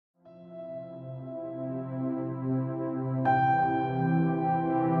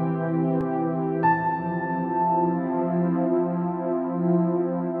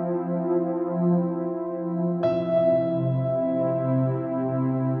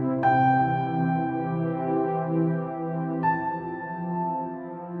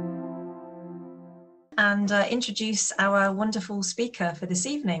and introduce our wonderful speaker for this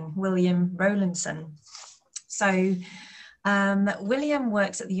evening, William Rowlandson. So William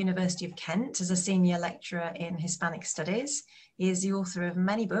works at the University of Kent as a senior lecturer in Hispanic Studies. He is the author of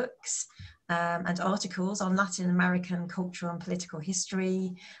many books and articles on Latin American cultural and political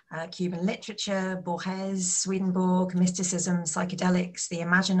history, Cuban literature, Borges, Swedenborg, mysticism, psychedelics, the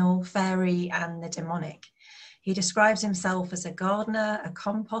imaginal, fairy, and the demonic. He describes himself as a gardener, a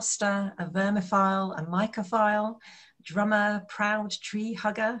composter, a vermophile, a mycophile, drummer, proud tree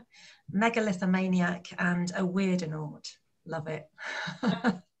hugger, megalithomaniac, and a weirdonaut. Love it.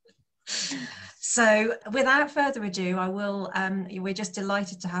 So without further ado, I will, we're just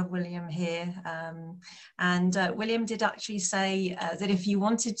delighted to have William here. William did actually say that if you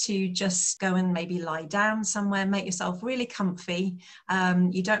wanted to just go and maybe lie down somewhere, make yourself really comfy,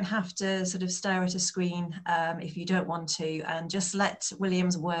 you don't have to sort of stare at a screen if you don't want to, and just let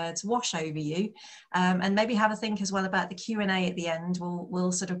William's words wash over you. And maybe have a think as well about the Q&A at the end.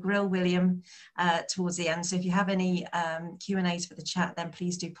 We'll sort of grill William towards the end. So if you have any Q&As for the chat, then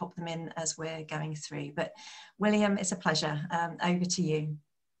please do pop them in as we're going through. But William, it's a pleasure. Over to you.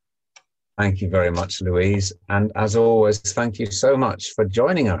 Thank you very much, Louise. And as always, thank you so much for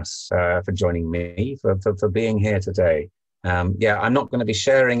joining us, for joining me, for being here today. Yeah, I'm not going to be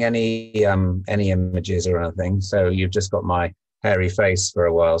sharing any images or anything, so you've just got my hairy face for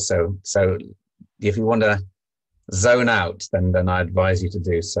a while. So if you want to zone out, then I advise you to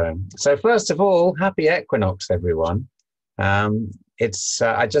do so. So first of all, happy equinox, everyone. I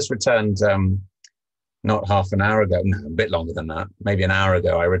just returned not half an hour ago, no, a bit longer than that, maybe an hour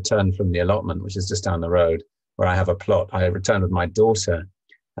ago. I returned from the allotment, which is just down the road, where I have a plot. I returned with my daughter,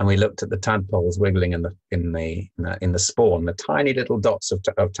 and we looked at the tadpoles wiggling in the spawn, the tiny little dots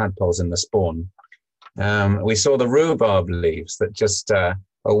of tadpoles in the spawn. We saw the rhubarb leaves that just a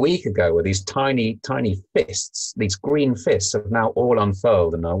week ago were these tiny fists. These green fists have now all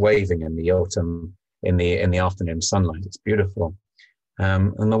unfurled and are waving in the autumn, in the afternoon sunlight. It's beautiful.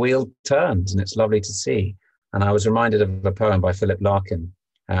 And the wheel turns, and it's lovely to see. And I was reminded of a poem by Philip Larkin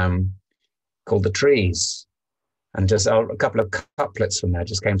called The Trees. And just a couple of couplets from there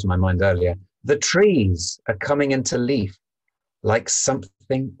just came to my mind earlier. The trees are coming into leaf, like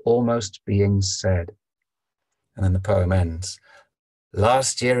something almost being said. And then the poem ends.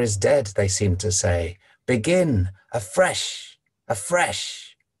 Last year is dead, they seem to say. Begin afresh,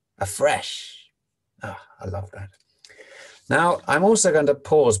 afresh, afresh. Ah, I love that. Now, I'm also going to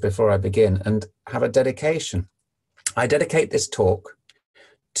pause before I begin and have a dedication. I dedicate this talk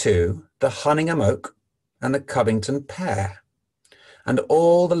to the Hunningham oak and the Covington pear, and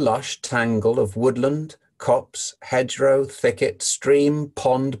all the lush tangle of woodland, copse, hedgerow, thicket, stream,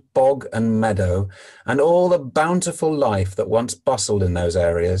 pond, bog, and meadow, and all the bountiful life that once bustled in those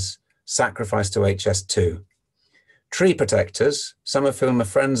areas, sacrificed to HS2. Tree protectors, some of whom are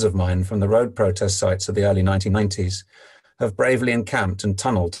friends of mine from the road protest sites of the early 1990s, have bravely encamped and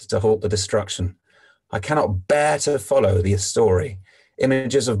tunneled to halt the destruction. I cannot bear to follow the story.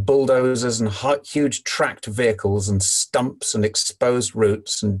 Images of bulldozers and huge tracked vehicles and stumps and exposed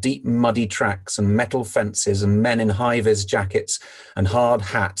roots and deep muddy tracks and metal fences and men in high-vis jackets and hard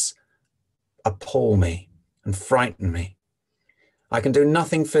hats appall me and frighten me. I can do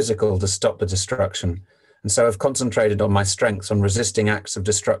nothing physical to stop the destruction, and so have concentrated on my strengths on resisting acts of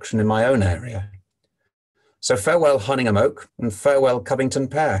destruction in my own area. So farewell Hunningham oak and farewell Covington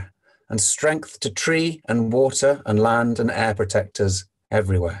pear, and strength to tree and water and land and air protectors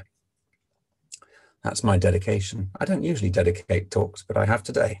everywhere. That's my dedication. I don't usually dedicate talks, but I have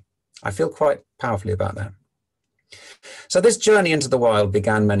today. I feel quite powerfully about that. So this journey into the wild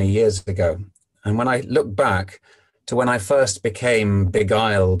began many years ago. And when I look back to when I first became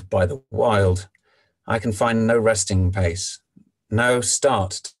beguiled by the wild, I can find no resting place, no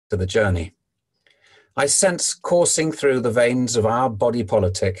start to the journey. I sense coursing through the veins of our body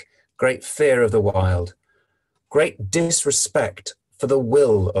politic great fear of the wild, great disrespect for the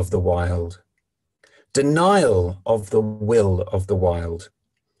will of the wild, denial of the will of the wild.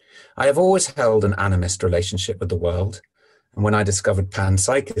 I have always held an animist relationship with the world, and when I discovered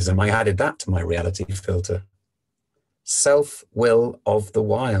panpsychism, I added that to my reality filter. Self-will of the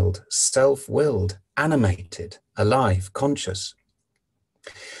wild, self-willed, animated, alive, conscious.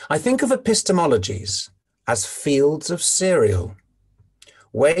 I think of epistemologies as fields of cereal,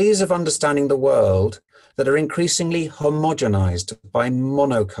 ways of understanding the world that are increasingly homogenized by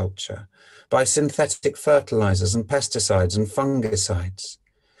monoculture, by synthetic fertilizers and pesticides and fungicides.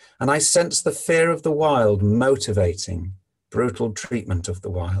 And I sense the fear of the wild motivating brutal treatment of the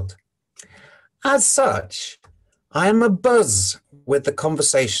wild. As such, I am abuzz with the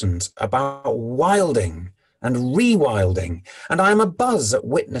conversations about wilding and rewilding, and I am abuzz at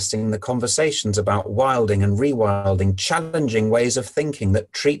witnessing the conversations about wilding and rewilding, challenging ways of thinking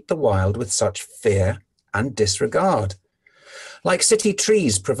that treat the wild with such fear and disregard. Like city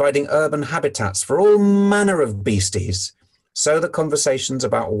trees providing urban habitats for all manner of beasties, so the conversations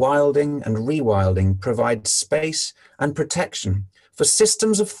about wilding and rewilding provide space and protection for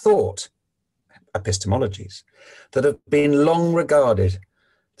systems of thought, epistemologies, that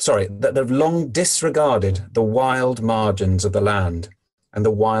have long disregarded the wild margins of the land and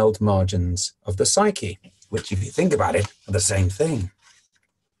the wild margins of the psyche, which, if you think about it, are the same thing.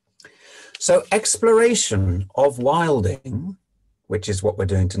 So exploration of wilding, which is what we're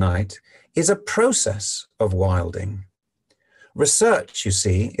doing tonight, is a process of wilding. Research, you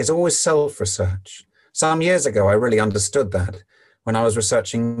see, is always self-research. Some years ago, I really understood that when I was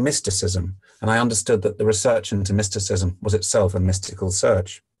researching mysticism, and I understood that the research into mysticism was itself a mystical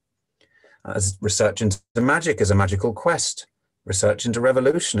search. As research into magic is a magical quest. Research into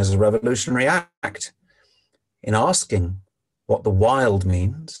revolution is a revolutionary act. In asking what the wild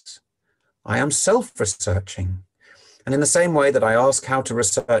means, I am self-researching. And in the same way that I ask how to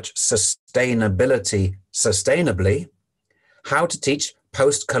research sustainability sustainably, how to teach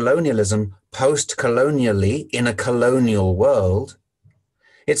post-colonialism post-colonially in a colonial world,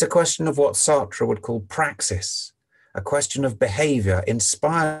 it's a question of what Sartre would call praxis, a question of behavior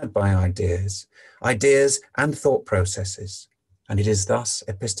inspired by ideas and thought processes, and it is thus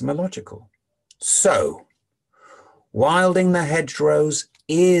epistemological. So, wilding the hedgerows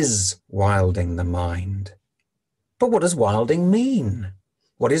is wilding the mind. But what does wilding mean?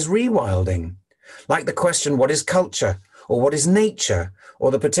 What is rewilding? Like the question, what is culture? Or what is nature? Or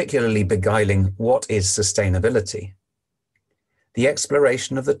the particularly beguiling, what is sustainability? The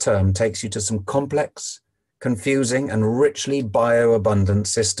exploration of the term takes you to some complex, confusing, and richly bioabundant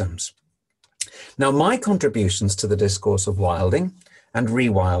systems. Now, my contributions to the discourse of wilding and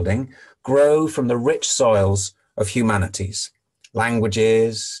rewilding grow from the rich soils of humanities,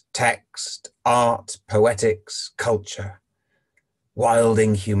 languages, text, art, poetics, culture.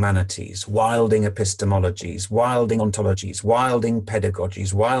 Wilding humanities, wilding epistemologies, wilding ontologies, wilding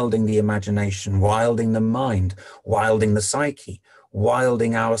pedagogies, wilding the imagination, wilding the mind, wilding the psyche,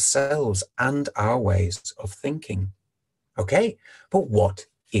 wilding ourselves and our ways of thinking. Okay, but what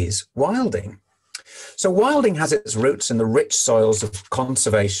is wilding? So wilding has its roots in the rich soils of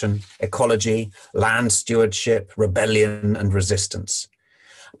conservation, ecology, land stewardship, rebellion, and resistance.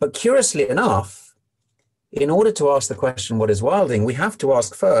 But curiously enough, in order to ask the question, what is wilding, we have to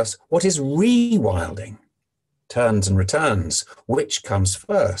ask first, what is rewilding? Turns and returns, which comes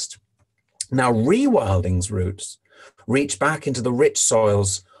first? Now, rewilding's roots reach back into the rich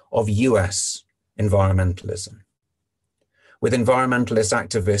soils of US environmentalism, with environmentalist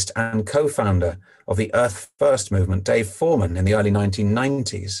activist and co-founder of the Earth First movement, Dave Foreman, in the early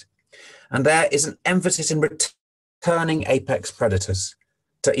 1990s. And there is an emphasis in returning apex predators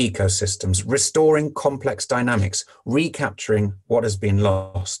to ecosystems, restoring complex dynamics, recapturing what has been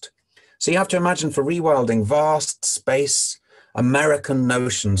lost. So you have to imagine for rewilding vast space, American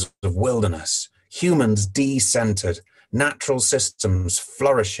notions of wilderness, humans de-centered, natural systems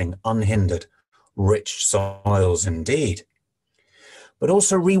flourishing unhindered, rich soils indeed. But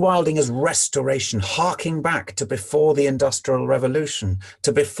also rewilding as restoration, harking back to before the Industrial Revolution,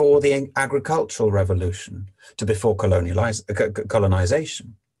 to before the Agricultural Revolution, to before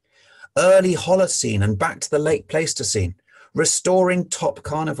colonization. Early Holocene and back to the late Pleistocene, restoring top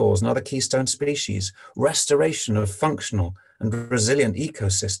carnivores and other keystone species, restoration of functional and resilient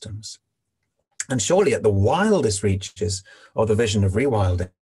ecosystems. And surely at the wildest reaches of the vision of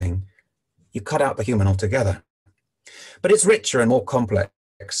rewilding, you cut out the human altogether. But it's richer and more complex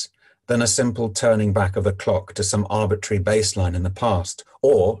than a simple turning back of the clock to some arbitrary baseline in the past,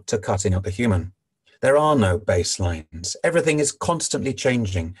 or to cutting out the human. There are no baselines. Everything is constantly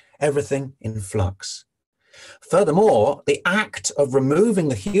changing, everything in flux. Furthermore, the act of removing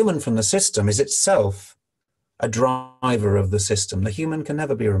the human from the system is itself a driver of the system. The human can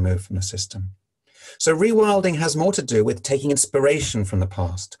never be removed from the system. So rewilding has more to do with taking inspiration from the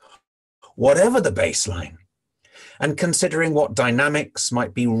past, whatever the baseline, and considering what dynamics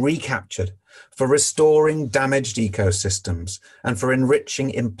might be recaptured for restoring damaged ecosystems and for enriching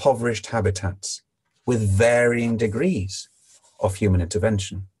impoverished habitats with varying degrees of human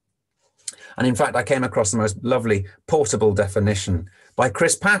intervention. And in fact, I came across the most lovely portable definition by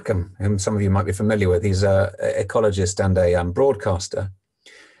Chris Packham, whom some of you might be familiar with. He's an ecologist and a broadcaster.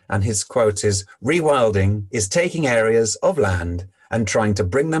 And his quote is, "Rewilding is taking areas of land and trying to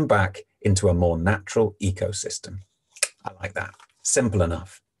bring them back into a more natural ecosystem. I like that. Simple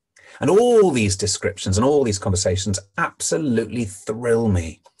enough. And all these descriptions and all these conversations absolutely thrill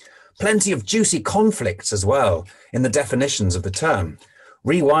me. Plenty of juicy conflicts as well in the definitions of the term.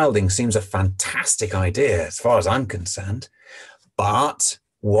 Rewilding seems a fantastic idea as far as I'm concerned. But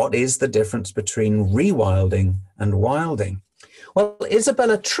what is the difference between rewilding and wilding? Well,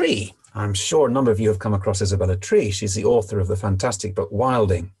 Isabella Tree, I'm sure a number of you have come across Isabella Tree. She's the author of the fantastic book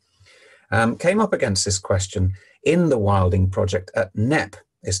Wilding. Came up against this question in the Wilding project at Knepp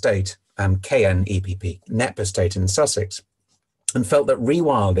Estate, K-N-E-P-P, Knepp Estate in Sussex, and felt that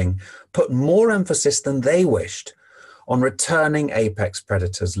rewilding put more emphasis than they wished on returning apex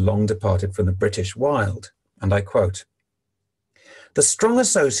predators long departed from the British wild. And I quote, "The strong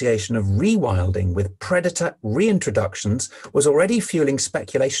association of rewilding with predator reintroductions was already fueling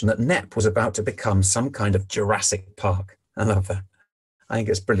speculation that Knepp was about to become some kind of Jurassic Park." I love that. I think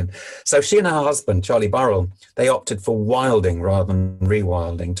it's brilliant. So she and her husband, Charlie Burrell, they opted for wilding rather than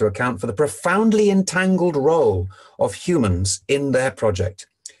rewilding to account for the profoundly entangled role of humans in their project,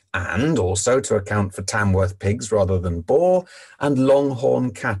 and also to account for Tamworth pigs rather than boar and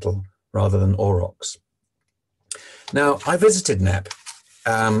longhorn cattle rather than aurochs. Now, I visited Knepp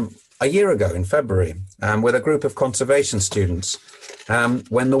a year ago in February with a group of conservation students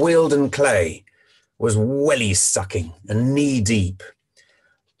when the Wealden clay was welly sucking and knee deep.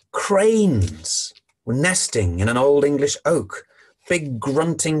 Cranes were nesting in an old English oak, big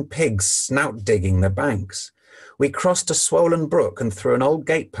grunting pigs snout digging the banks. We crossed a swollen brook and through an old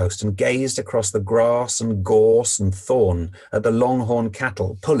gatepost and gazed across the grass and gorse and thorn at the longhorn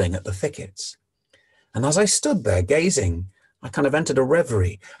cattle pulling at the thickets. And as I stood there gazing, I kind of entered a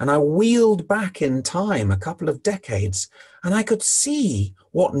reverie, and I wheeled back in time a couple of decades, and I could see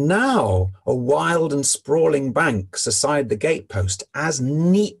what now are wild and sprawling banks aside the gatepost as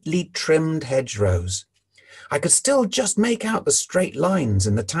neatly trimmed hedgerows. I could still just make out the straight lines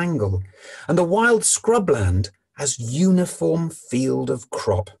in the tangle, and the wild scrubland as uniform field of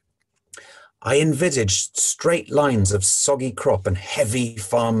crop. I envisaged straight lines of soggy crop and heavy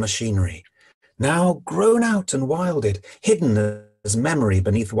farm machinery, now grown out and wilded, hidden as memory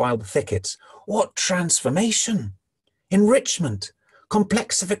beneath wild thickets. What transformation, enrichment,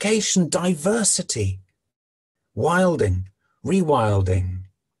 complexification, diversity. Wilding, rewilding.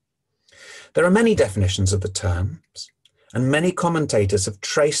 There are many definitions of the terms, and many commentators have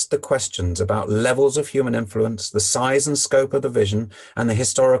traced the questions about levels of human influence, the size and scope of the vision, and the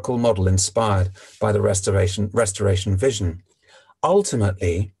historical model inspired by the restoration vision.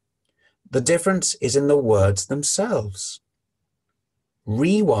 Ultimately, the difference is in the words themselves.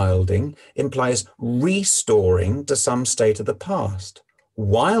 Rewilding implies restoring to some state of the past.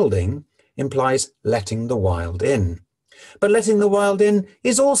 Wilding implies letting the wild in. But letting the wild in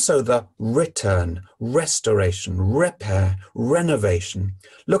is also the return, restoration, repair, renovation.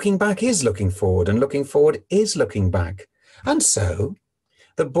 Looking back is looking forward, and looking forward is looking back. And so,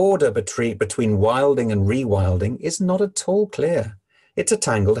 the border between wilding and rewilding is not at all clear. It's a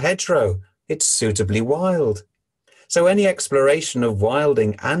tangled hedgerow. It's suitably wild. So any exploration of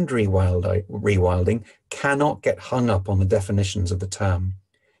wilding and rewilding cannot get hung up on the definitions of the term.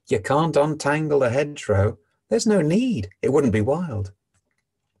 You can't untangle a hedgerow. There's no need. It wouldn't be wild.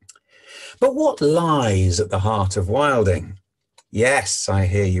 But what lies at the heart of wilding? Yes, I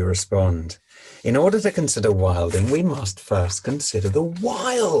hear you respond. In order to consider wilding, we must first consider the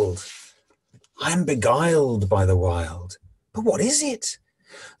wild. I'm beguiled by the wild. But what is it?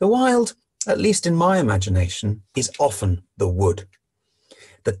 The wild, at least in my imagination, is often the wood.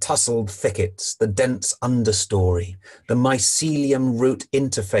 The tussled thickets, the dense understory, the mycelium root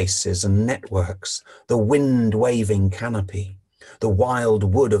interfaces and networks, the wind-waving canopy, the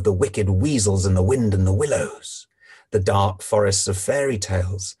wild wood of the wicked weasels and the wind and the willows, the dark forests of fairy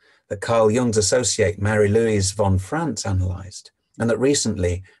tales that Carl Jung's associate Mary Louise von Franz analysed, and that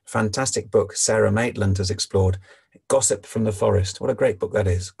recently, a fantastic book Sarah Maitland has explored, Gossip from the Forest. What a great book that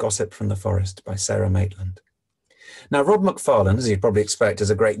is, Gossip from the Forest by Sarah Maitland. Now, Rob McFarlane, as you'd probably expect, is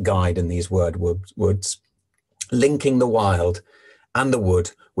a great guide in these woods, linking the wild and the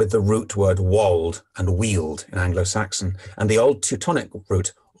wood with the root word wald and weald in Anglo-Saxon, and the old Teutonic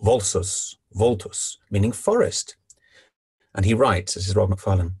root voltus, meaning forest. And he writes, this is Rob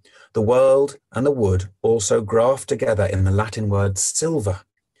McFarlane, the world and the wood also graft together in the Latin word silva,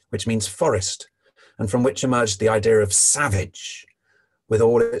 which means forest, and from which emerged the idea of savage, with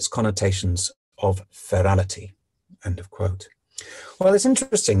all its connotations of ferality. End of quote. Well, it's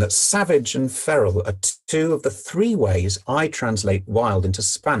interesting that savage and feral are two of the three ways I translate wild into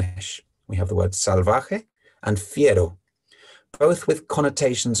Spanish. We have the word salvaje and fiero. both with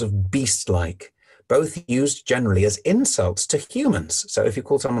connotations of beast-like, both used generally as insults to humans. So if you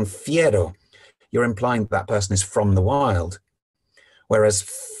call someone fiero, you're implying that person is from the wild. Whereas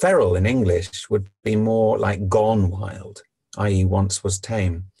feral in English would be more like gone wild, i.e. once was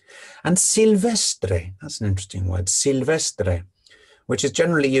tame. And silvestre, that's an interesting word, silvestre, which is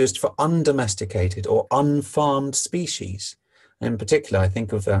generally used for undomesticated or unfarmed species. In particular, I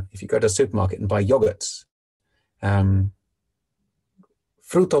think of if you go to a supermarket and buy yogurts, frutos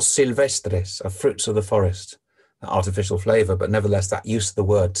silvestres are fruits of the forest, artificial flavor, but nevertheless that use of the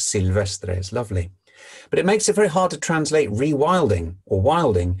word silvestre is lovely. But it makes it very hard to translate rewilding or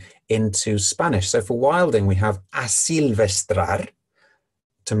wilding into Spanish. So for wilding, we have asilvestrar,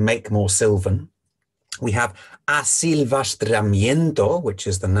 to make more sylvan. We have asilvestramiento, which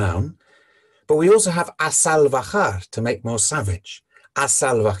is the noun. But we also have asalvajar, to make more savage.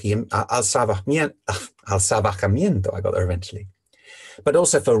 Alsalvajamiento, I got there eventually. But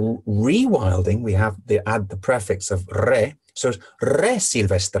also for rewilding, we have add the prefix of re. So it's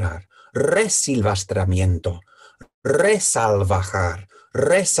resilvestrar, resilvestramiento, resalvajar,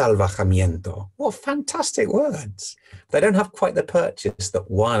 resalvajamiento. What fantastic words. They don't have quite the purchase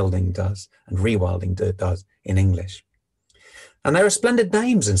that wilding does and rewilding does in English. And there are splendid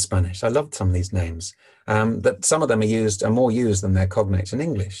names in Spanish. I loved some of these names. That some of them are more used than their cognates in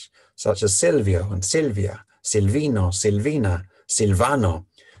English, such as Silvio and Silvia, Silvino, Silvina, Silvano,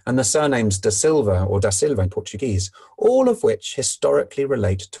 and the surnames da Silva or da Silva in Portuguese, all of which historically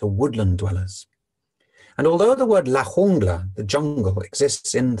relate to woodland dwellers. And although the word la jungla, the jungle,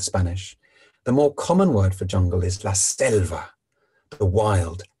 exists in Spanish, the more common word for jungle is la selva, the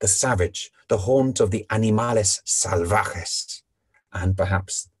wild, the savage, the haunt of the animales salvajes, and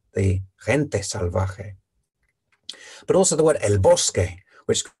perhaps the gente salvaje. But also the word el bosque,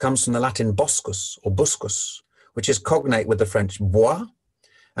 which comes from the Latin boscus or buscus, which is cognate with the French bois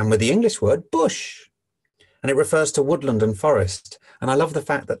and with the English word bush. And it refers to woodland and forest. And I love the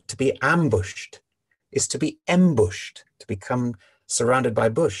fact that to be ambushed is to be embushed, to become surrounded by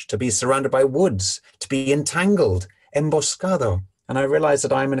bush, to be surrounded by woods, to be entangled, emboscado. And I realize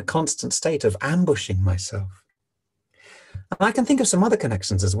that I'm in a constant state of ambushing myself. And I can think of some other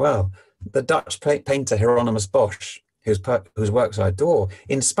connections as well. The Dutch painter Hieronymus Bosch, whose works I adore,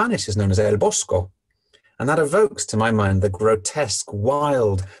 in Spanish is known as El Bosco. And that evokes to my mind the grotesque,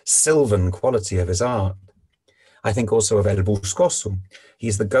 wild, sylvan quality of his art. I think also of El Buscoso.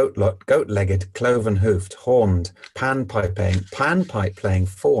 He's the goat-legged, cloven-hoofed, horned, panpipe-playing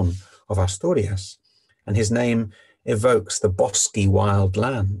faun of Asturias. And his name evokes the bosky wild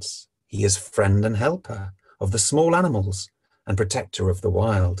lands. He is friend and helper of the small animals and protector of the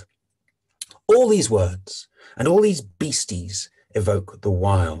wild. All these words and all these beasties evoke the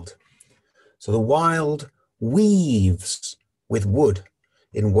wild. So the wild weaves with wood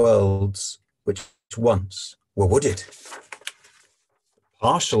in worlds which once were wooded.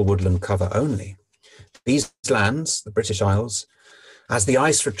 Partial woodland cover only. These lands, the British Isles, as the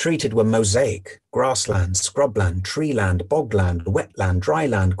ice retreated, were mosaic: grassland, scrubland, treeland, bogland, wetland,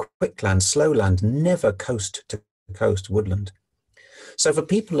 dryland, quickland, slowland, never coast to coast woodland. So for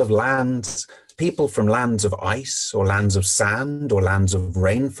people from lands of ice or lands of sand or lands of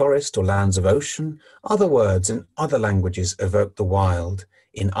rainforest or lands of ocean, other words in other languages evoke the wild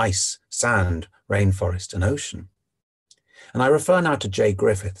in ice, sand, rainforest and ocean. And I refer now to J.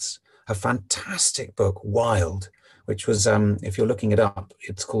 Griffiths, a fantastic book, Wild, which was, if you're looking it up,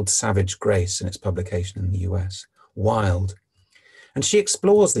 it's called Savage Grace in its publication in the US, Wild. And she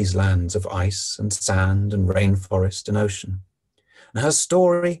explores these lands of ice and sand and rainforest and ocean. And her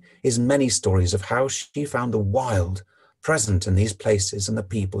story is many stories of how she found the wild present in these places and the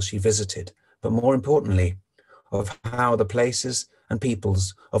people she visited, but more importantly, of how the places and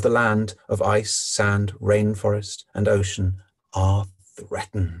peoples of the land of ice, sand, rainforest, and ocean are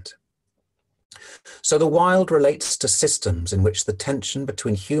threatened. So the wild relates to systems in which the tension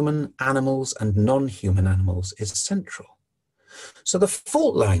between human animals and non-human animals is central. So the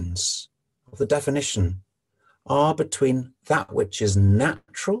fault lines of the definition are between that which is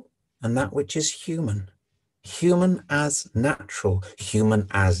natural and that which is human. Human as natural, human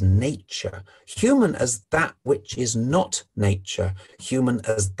as nature, human as that which is not nature, human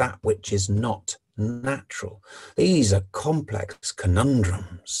as that which is not natural. These are complex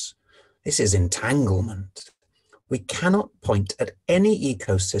conundrums. This is entanglement. We cannot point at any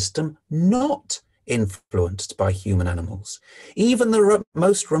ecosystem not influenced by human animals. Even the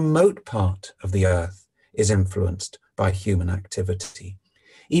most remote part of the earth is influenced by human activity.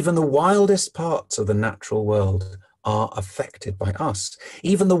 Even the wildest parts of the natural world are affected by us.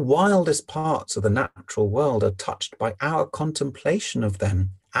 Even the wildest parts of the natural world are touched by our contemplation of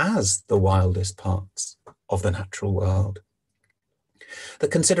them as the wildest parts of the natural world. The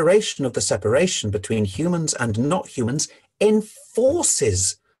consideration of the separation between humans and not humans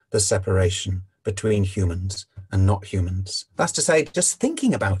enforces the separation between humans and not humans. That's to say, just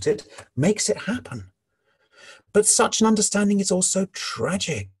thinking about it makes it happen. But such an understanding is also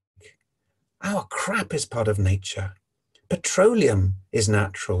tragic. Our crap is part of nature. Petroleum is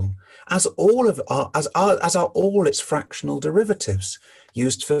natural, as are all its fractional derivatives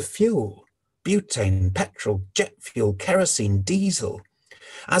used for fuel, butane, petrol, jet fuel, kerosene, diesel,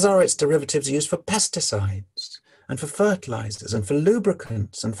 as are its derivatives used for pesticides and for fertilizers and for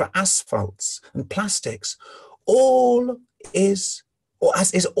lubricants and for asphalts and plastics. All is, or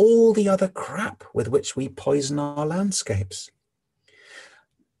as is all the other crap with which we poison our landscapes.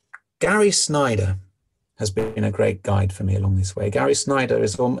 Gary Snyder has been a great guide for me along this way. Gary Snyder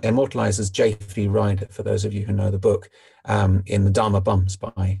is immortalized as J.F. Ryder, for those of you who know the book, in The Dharma Bums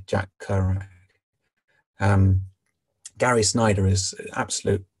by Jack Kerouac. Gary Snyder is an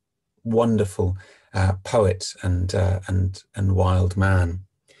absolute wonderful poet and wild man,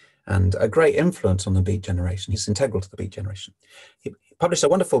 and a great influence on the Beat Generation. He's integral to the Beat Generation. He published a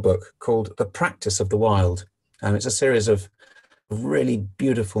wonderful book called The Practice of the Wild. It's a series of really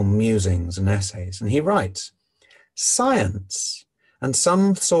beautiful musings and essays. And he writes, science and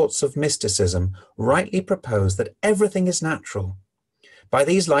some sorts of mysticism rightly propose that everything is natural. By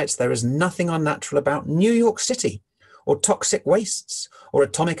these lights, there is nothing unnatural about New York City, or toxic wastes, or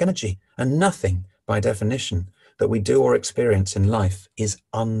atomic energy, and nothing, by definition, that we do or experience in life is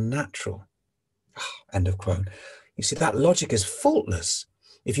unnatural. End of quote. You see, that logic is faultless.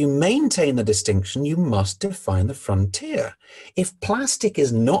 If you maintain the distinction, you must define the frontier. If plastic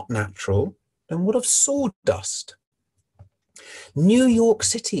is not natural, then what of sawdust? New York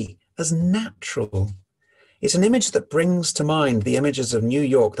City as natural. It's an image that brings to mind the images of New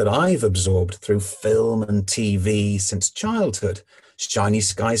York that I've absorbed through film and TV since childhood. Shiny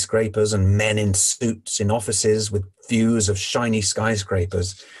skyscrapers and men in suits in offices with views of shiny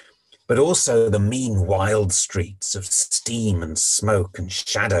skyscrapers, but also the mean wild streets of steam and smoke and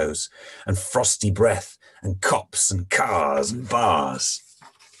shadows and frosty breath and cops and cars and bars.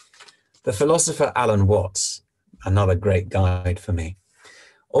 The philosopher Alan Watts, another great guide for me,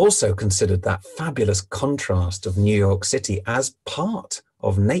 also considered that fabulous contrast of New York City as part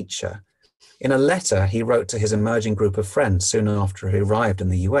of nature in a letter he wrote to his emerging group of friends soon after he arrived in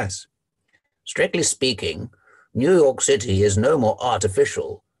the US. Strictly speaking, New York City is no more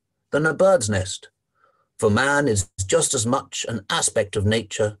artificial than a bird's nest, for man is just as much an aspect of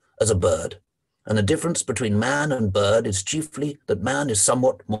nature as a bird, and the difference between man and bird is chiefly that man is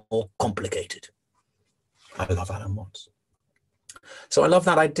somewhat more complicated. I love Alan Watts. So I love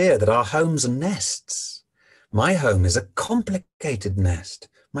that idea that our homes are nests. My home is a complicated nest.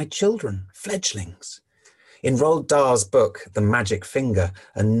 My children, fledglings. In Roald Dahl's book, The Magic Finger,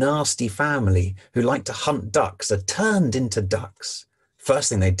 a nasty family who like to hunt ducks are turned into ducks. First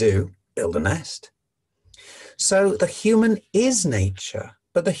thing they do, build a nest. So the human is nature,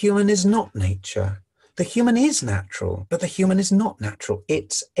 but the human is not nature. The human is natural, but the human is not natural.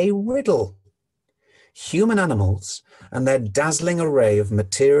 It's a riddle. Human animals and their dazzling array of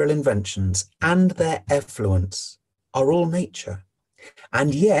material inventions and their effluence are all nature.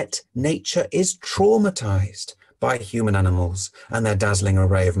 And yet nature is traumatized by human animals and their dazzling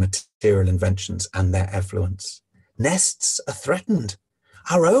array of material inventions and their effluence. Nests are threatened.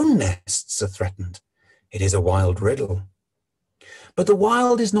 Our own nests are threatened. It is a wild riddle. But the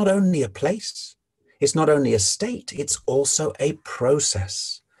wild is not only a place, it's not only a state, it's also a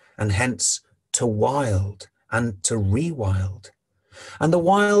process, and hence to wild and to rewild. And the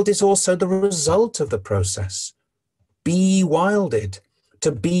wild is also the result of the process. Be wilded,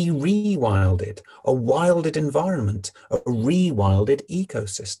 to be rewilded, a wilded environment, a rewilded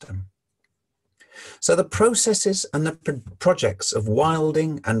ecosystem. So the processes and the projects of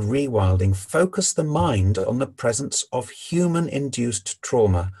wilding and rewilding focus the mind on the presence of human-induced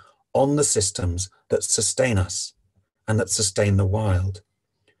trauma on the systems that sustain us and that sustain the wild.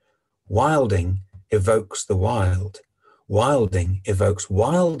 Wilding evokes the wild. Wilding evokes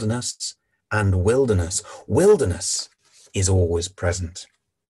wildness and wilderness. Wilderness is always present.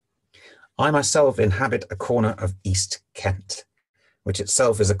 I myself inhabit a corner of East Kent, which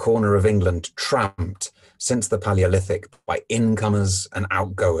itself is a corner of England tramped since the Paleolithic by incomers and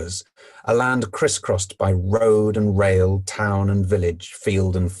outgoers, a land crisscrossed by road and rail, town and village,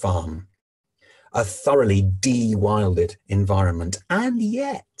 field and farm, a thoroughly de-wilded environment. And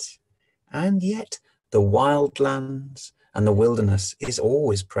yet, the wildlands and the wilderness is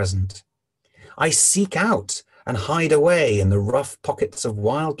always present. I seek out and hide away in the rough pockets of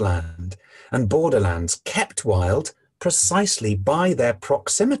wildland and borderlands kept wild precisely by their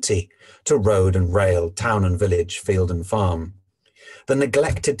proximity to road and rail, town and village, field and farm. The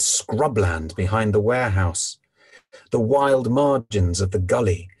neglected scrubland behind the warehouse, the wild margins of the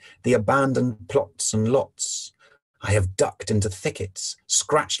gully, the abandoned plots and lots. I have ducked into thickets,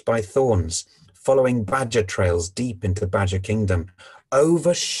 scratched by thorns, following badger trails deep into Badger Kingdom,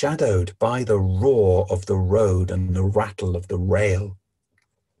 overshadowed by the roar of the road and the rattle of the rail.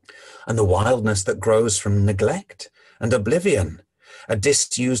 And the wildness that grows from neglect and oblivion, a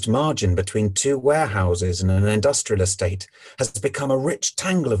disused margin between two warehouses and an industrial estate, has become a rich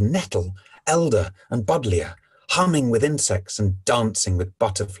tangle of nettle, elder and buddleia, humming with insects and dancing with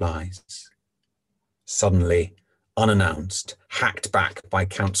butterflies. Suddenly, unannounced, hacked back by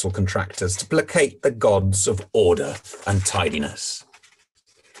council contractors to placate the gods of order and tidiness.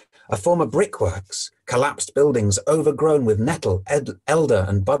 A former brickworks, collapsed buildings overgrown with nettle, elder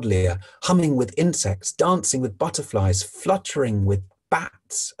and buddleia, humming with insects, dancing with butterflies, fluttering with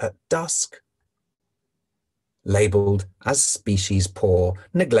bats at dusk. Labelled as species poor,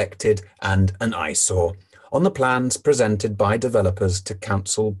 neglected and an eyesore on the plans presented by developers to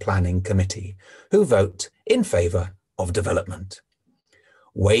Council Planning Committee, who vote in favour of development.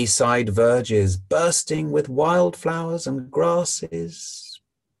 Wayside verges bursting with wildflowers and grasses,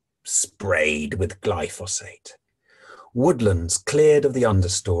 sprayed with glyphosate. Woodlands cleared of the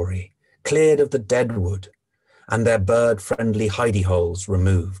understory, cleared of the deadwood, and their bird-friendly hidey holes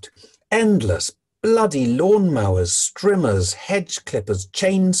removed. Endless bloody lawnmowers, strimmers, hedge clippers,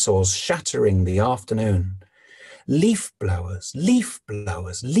 chainsaws shattering the afternoon. Leaf blowers, leaf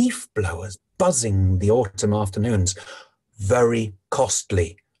blowers, leaf blowers buzzing the autumn afternoons. Very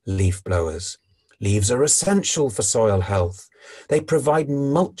costly leaf blowers. Leaves are essential for soil health. They provide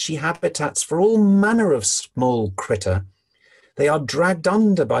mulchy habitats for all manner of small critter. They are dragged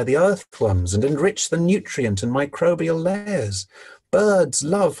under by the earthworms and enrich the nutrient and microbial layers. Birds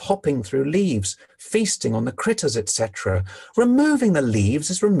love hopping through leaves, feasting on the critters, etc. Removing the leaves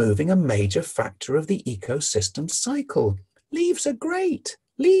is removing a major factor of the ecosystem cycle. Leaves are great.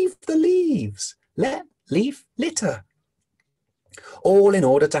 Leave the leaves. Let leaf litter. All in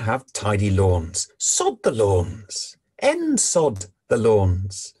order to have tidy lawns. Sod the lawns. Sod the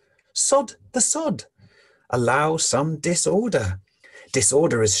lawns. Sod the sod. Allow some disorder.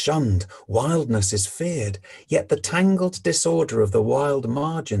 Disorder is shunned, wildness is feared, yet the tangled disorder of the wild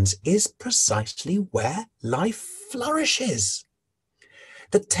margins is precisely where life flourishes.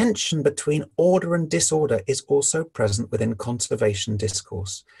 The tension between order and disorder is also present within conservation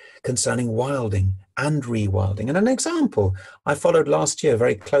discourse concerning wilding and rewilding. And an example I followed last year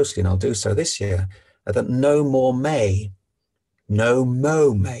very closely, and I'll do so this year, that no mo may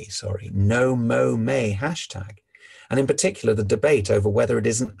hashtag. And in particular, the debate over whether it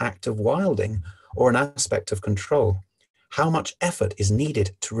is an act of wilding or an aspect of control. How much effort is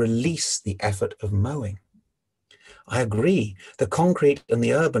needed to release the effort of mowing? I agree, the concrete and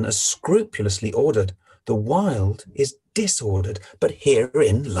the urban are scrupulously ordered. The wild is disordered, but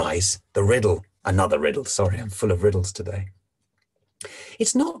herein lies the riddle. Another riddle, sorry, I'm full of riddles today.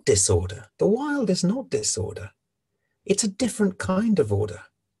 It's not disorder. The wild is not disorder. It's a different kind of order.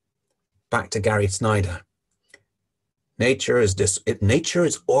 Back to Gary Snyder. Nature is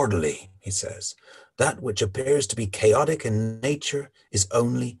orderly, he says. That which appears to be chaotic in nature is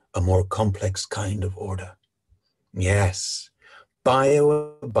only a more complex kind of order. Yes,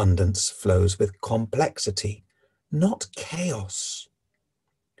 bioabundance flows with complexity, not chaos.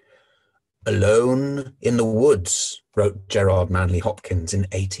 Alone in the woods, wrote Gerard Manley Hopkins in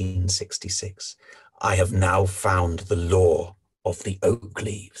 1866, I have now found the law of the oak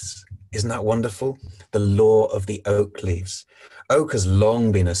leaves. Isn't that wonderful? The law of the oak leaves. Oak has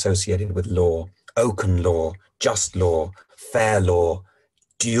long been associated with law, oaken law, just law, fair law,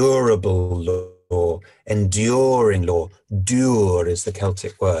 durable law, enduring law. Dur is the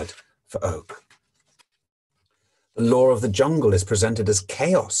Celtic word for oak. The law of the jungle is presented as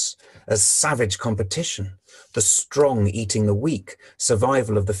chaos, as savage competition, the strong eating the weak,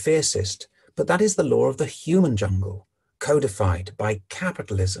 survival of the fiercest. But that is the law of the human jungle, codified by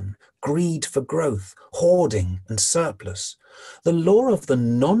capitalism, greed for growth, hoarding and surplus. The law of the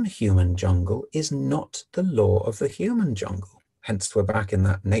non-human jungle is not the law of the human jungle. Hence we're back in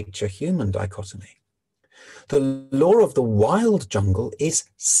that nature-human dichotomy. The law of the wild jungle is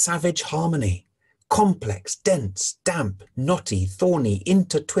savage harmony, complex, dense, damp, knotty, thorny,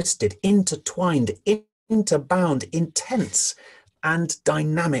 intertwisted, intertwined, interbound, intense, and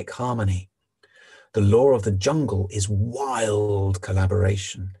dynamic harmony. The law of the jungle is wild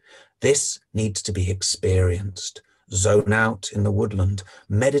collaboration. This needs to be experienced. Zone out in the woodland.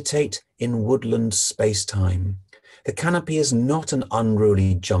 Meditate in woodland space-time. The canopy is not an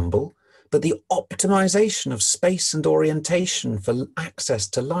unruly jumble, but the optimization of space and orientation for access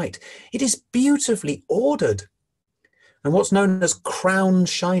to light. It is beautifully ordered. And what's known as crown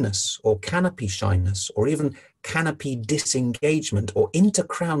shyness or canopy shyness, or even canopy disengagement or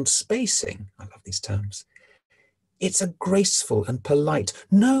intercrown spacing, I love these terms. It's a graceful and polite,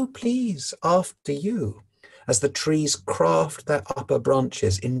 no please, after you, as the trees craft their upper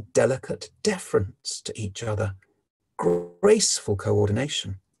branches in delicate deference to each other. Graceful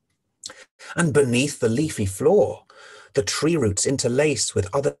coordination. And beneath the leafy floor, the tree roots interlace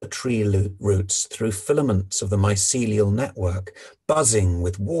with other tree roots through filaments of the mycelial network, buzzing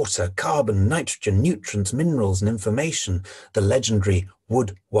with water, carbon, nitrogen, nutrients, minerals, and information, the legendary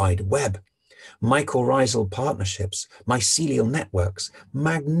Wood Wide Web. Mycorrhizal partnerships, mycelial networks,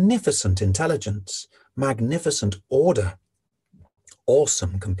 magnificent intelligence, magnificent order,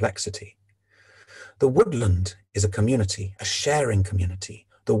 awesome complexity. The woodland is a community, a sharing community.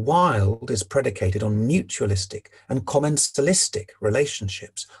 The wild is predicated on mutualistic and commensalistic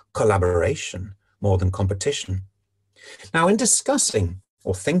relationships, collaboration more than competition. Now, in discussing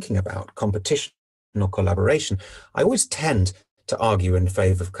or thinking about competition or collaboration, I always tend to argue in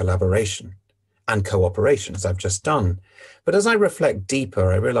favor of collaboration and cooperation, as I've just done. But as I reflect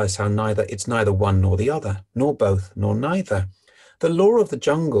deeper, I realize how it's neither one nor the other, nor both, nor neither. The law of the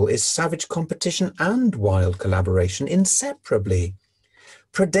jungle is savage competition and wild collaboration inseparably.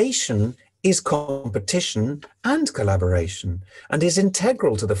 Predation is competition and collaboration and is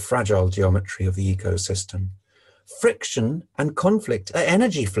integral to the fragile geometry of the ecosystem. Friction and conflict are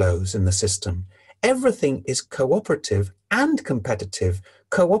energy flows in the system. Everything is cooperative and competitive,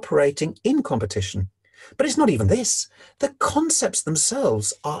 cooperating in competition. But it's not even this. The concepts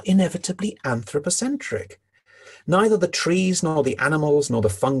themselves are inevitably anthropocentric. Neither the trees nor the animals nor the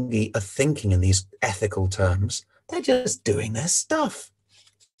fungi are thinking in these ethical terms. They're just doing their stuff.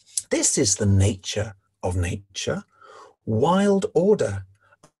 This is the nature of nature. Wild order,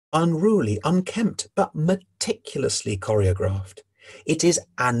 unruly, unkempt, but meticulously choreographed. It is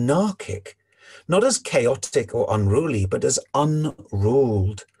anarchic, not as chaotic or unruly, but as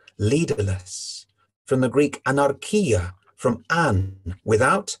unruled, leaderless. From the Greek anarchia, from an,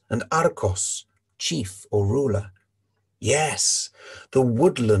 without, and archos, chief or ruler. Yes, the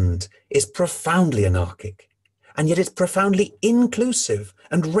woodland is profoundly anarchic, and yet it's profoundly inclusive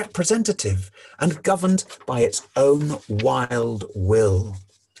and representative and governed by its own wild will.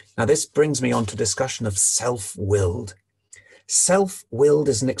 Now, this brings me on to discussion of self-willed. Self-willed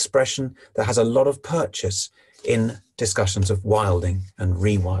is an expression that has a lot of purchase in discussions of wilding and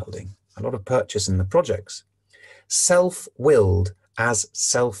rewilding, a lot of purchase in the projects. Self-willed as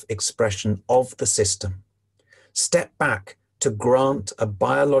self-expression of the system. Step back to grant a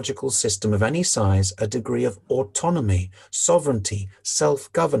biological system of any size a degree of autonomy, sovereignty,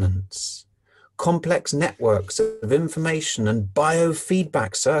 self-governance. Complex networks of information and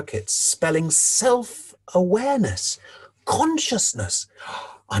biofeedback circuits spelling self-awareness, consciousness.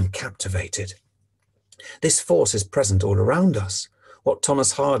 I'm captivated. This force is present all around us, what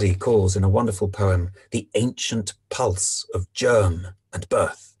Thomas Hardy calls in a wonderful poem, the ancient pulse of germ and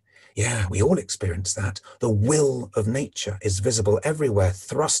birth. Yeah, we all experience that. The will of nature is visible everywhere,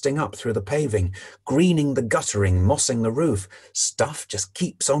 thrusting up through the paving, greening the guttering, mossing the roof. Stuff just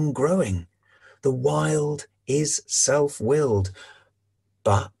keeps on growing. The wild is self-willed.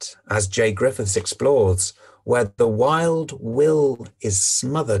 But, as Jay Griffiths explores, where the wild will is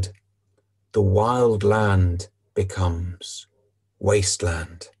smothered, the wild land becomes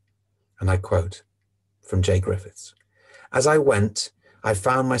wasteland. And I quote from Jay Griffiths, "As I went, I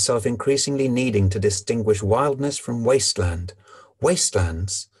found myself increasingly needing to distinguish wildness from wasteland.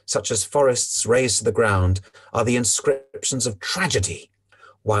 Wastelands, such as forests razed to the ground, are the inscriptions of tragedy,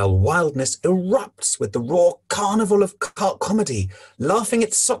 while wildness erupts with the raw carnival of comedy, laughing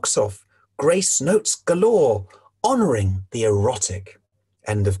its socks off, grace notes galore, honoring the erotic."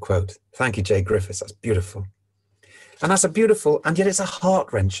 End of quote. Thank you, Jay Griffiths. That's beautiful. And that's a beautiful, and yet it's a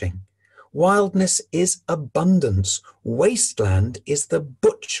heart-wrenching. Wildness is abundance. Wasteland is the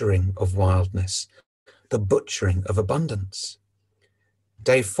butchering of wildness, the butchering of abundance.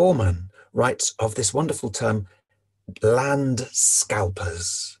 Dave Foreman writes of this wonderful term, land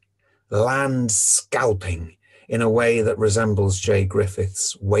scalpers, land scalping, in a way that resembles Jay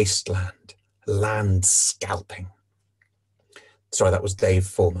Griffiths' wasteland, land scalping. Sorry, that was Dave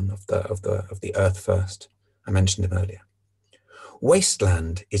Foreman of the Earth First. I mentioned him earlier.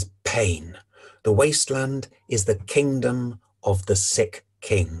 Wasteland is pain, The wasteland is the kingdom of the sick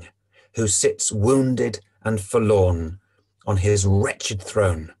king, who sits wounded and forlorn on his wretched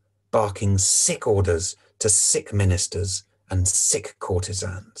throne, barking sick orders to sick ministers and sick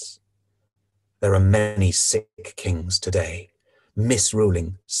courtesans. There are many sick kings today,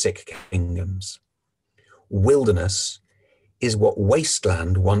 misruling sick kingdoms. Wilderness is what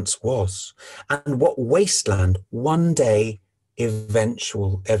wasteland once was, and what wasteland one day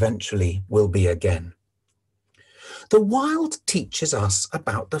eventually will be again. The wild teaches us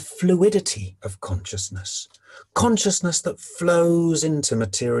about the fluidity of consciousness, consciousness that flows into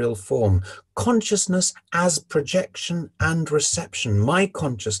material form, consciousness as projection and reception, my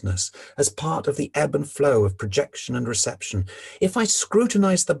consciousness as part of the ebb and flow of projection and reception. If I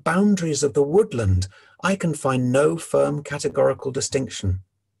scrutinize the boundaries of the woodland, I can find no firm categorical distinction.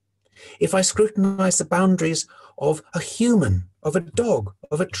 If I scrutinize the boundaries of a human, of a dog,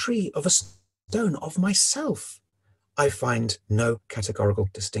 of a tree, of a stone, of myself, I find no categorical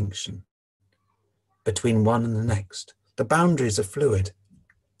distinction between one and the next. The boundaries are fluid.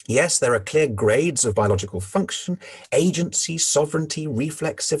 Yes, there are clear grades of biological function, agency, sovereignty,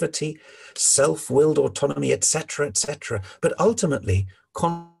 reflexivity, self-willed autonomy, etc., etc. But ultimately,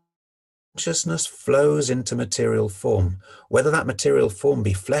 consciousness flows into material form, whether that material form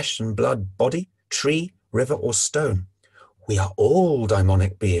be flesh and blood, body, tree, river, or stone. We are all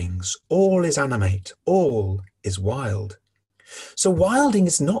daimonic beings. All is animate. All is wild. So wilding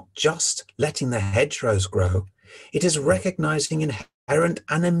is not just letting the hedgerows grow. It is recognizing inherent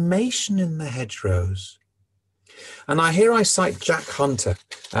animation in the hedgerows. And here I cite Jack Hunter.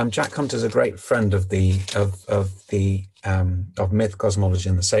 Jack Hunter is a great friend of myth, cosmology,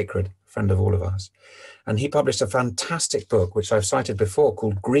 and the sacred, friend of all of us. And he published a fantastic book, which I've cited before,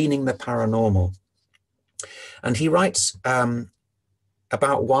 called Greening the Paranormal. And he writes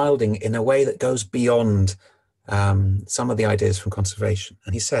about wilding in a way that goes beyond some of the ideas from conservation.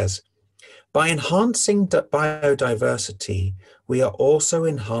 And he says, by enhancing biodiversity, we are also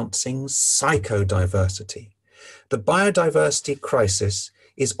enhancing psychodiversity. The biodiversity crisis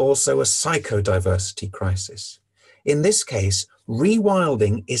is also a psychodiversity crisis. In this case,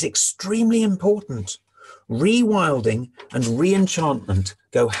 rewilding is extremely important. Rewilding and reenchantment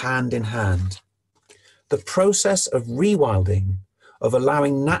go hand in hand. The process of rewilding, of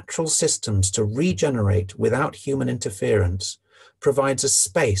allowing natural systems to regenerate without human interference, provides a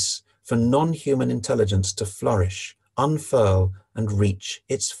space for non-human intelligence to flourish, unfurl, and reach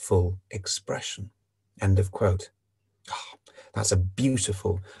its full expression. End of quote. Oh, that's a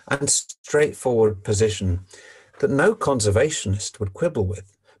beautiful and straightforward position that no conservationist would quibble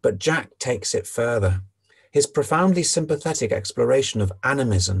with, but Jack takes it further. His profoundly sympathetic exploration of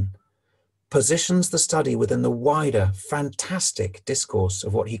animism positions the study within the wider, fantastic discourse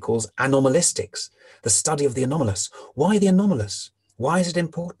of what he calls anomalistics, the study of the anomalous. Why the anomalous? Why is it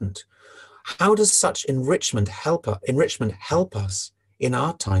important? How does such enrichment help us in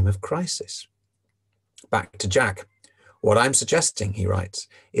our time of crisis? Back to Jack. What I'm suggesting, he writes,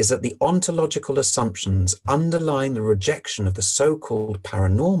 is that the ontological assumptions underlying the rejection of the so-called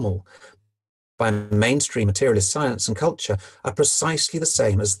paranormal by mainstream materialist science and culture are precisely the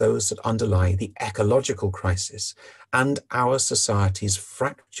same as those that underlie the ecological crisis and our society's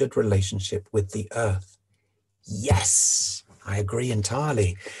fractured relationship with the earth. Yes, I agree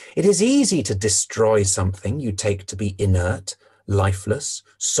entirely. It is easy to destroy something you take to be inert, lifeless,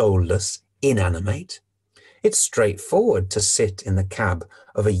 soulless, inanimate. It's straightforward to sit in the cab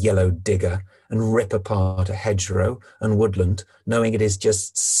of a yellow digger and rip apart a hedgerow and woodland, knowing it is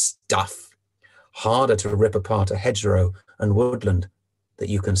just stuff. Harder to rip apart a hedgerow and woodland that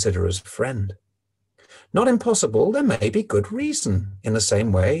you consider as friend. Not impossible, there may be good reason, in the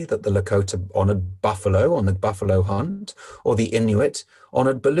same way that the Lakota honored buffalo on the buffalo hunt, or the Inuit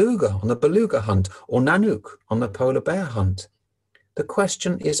honored beluga on the beluga hunt, or Nanook on the polar bear hunt. The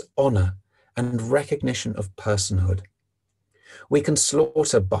question is honor and recognition of personhood. We can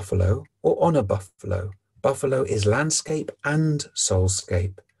slaughter buffalo or honor buffalo. Buffalo is landscape and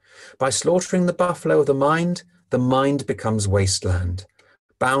soulscape. By slaughtering the buffalo of the mind becomes wasteland,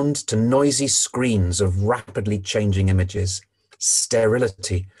 bound to noisy screens of rapidly changing images,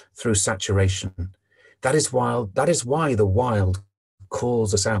 sterility through saturation. That is why the wild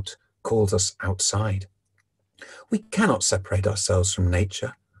calls us out, calls us outside. We cannot separate ourselves from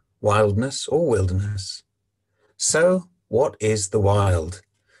nature, wildness or wilderness. So, what is the wild?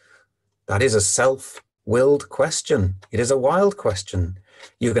 That is a self-willed question. It is a wild question.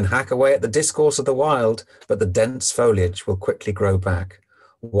 You can hack away at the discourse of the wild, but the dense foliage will quickly grow back.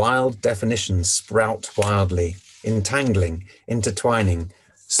 Wild definitions sprout wildly, entangling, intertwining,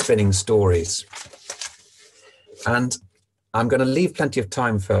 spinning stories. And I'm going to leave plenty of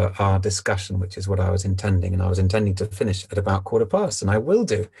time for our discussion, which is what I was intending. And I was intending to finish at about 1:15, and I will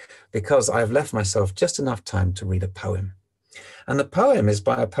do, because I've left myself just enough time to read a poem. And the poem is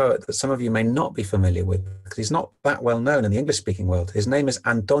by a poet that some of you may not be familiar with, because he's not that well known in the English-speaking world. His name is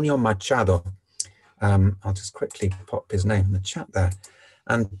Antonio Machado. I'll just quickly pop his name in the chat there.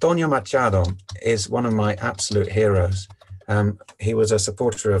 Antonio Machado is one of my absolute heroes. He was a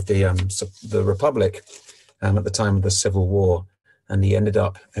supporter of the Republic at the time of the Civil War, and he ended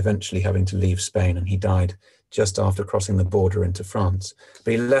up eventually having to leave Spain, and he died just after crossing the border into France.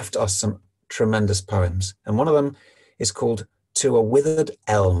 But he left us some tremendous poems, and one of them is called To a Withered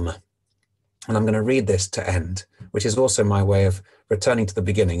Elm. And I'm going to read this to end, which is also my way of returning to the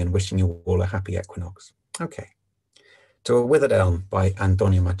beginning and wishing you all a happy equinox. Okay. To a Withered Elm by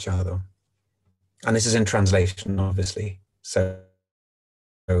Antonio Machado. And this is in translation, obviously. So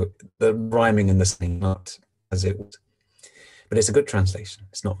the rhyming and the singing, not as it would. But it's a good translation.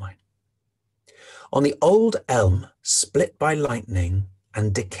 It's not mine. On the old elm, split by lightning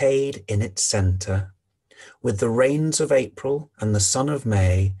and decayed in its center, with the rains of April and the sun of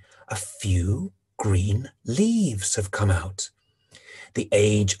May, a few green leaves have come out. The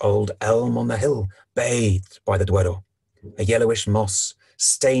age-old elm on the hill, bathed by the Duero, a yellowish moss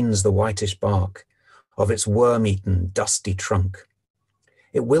stains the whitish bark of its worm-eaten, dusty trunk.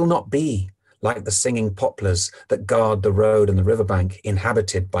 It will not be like the singing poplars that guard the road and the riverbank,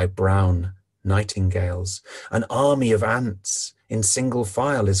 inhabited by brown nightingales. An army of ants in single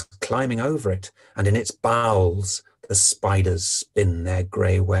file is climbing over it, and in its bowels the spiders spin their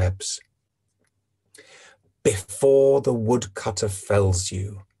grey webs. Before the woodcutter fells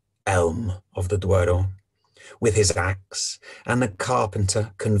you, elm of the Duero, with his axe, and the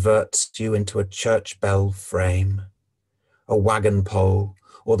carpenter converts you into a church bell frame, a wagon pole,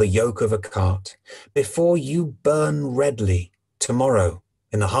 or the yoke of a cart, before you burn redly tomorrow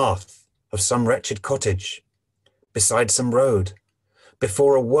in the hearth of some wretched cottage, beside some road,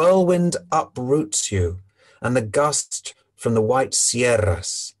 before a whirlwind uproots you, and the gust from the white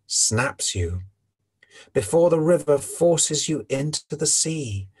sierras snaps you, before the river forces you into the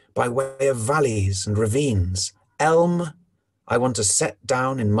sea by way of valleys and ravines, elm, I want to set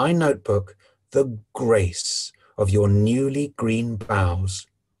down in my notebook the grace of your newly green boughs.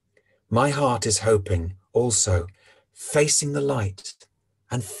 My heart is hoping also, facing the light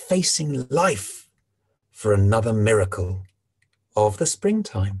and facing life for another miracle of the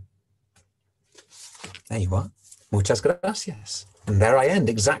springtime. There you are. Muchas gracias. And there I end,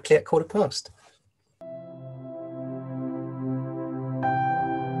 exactly at 1:15.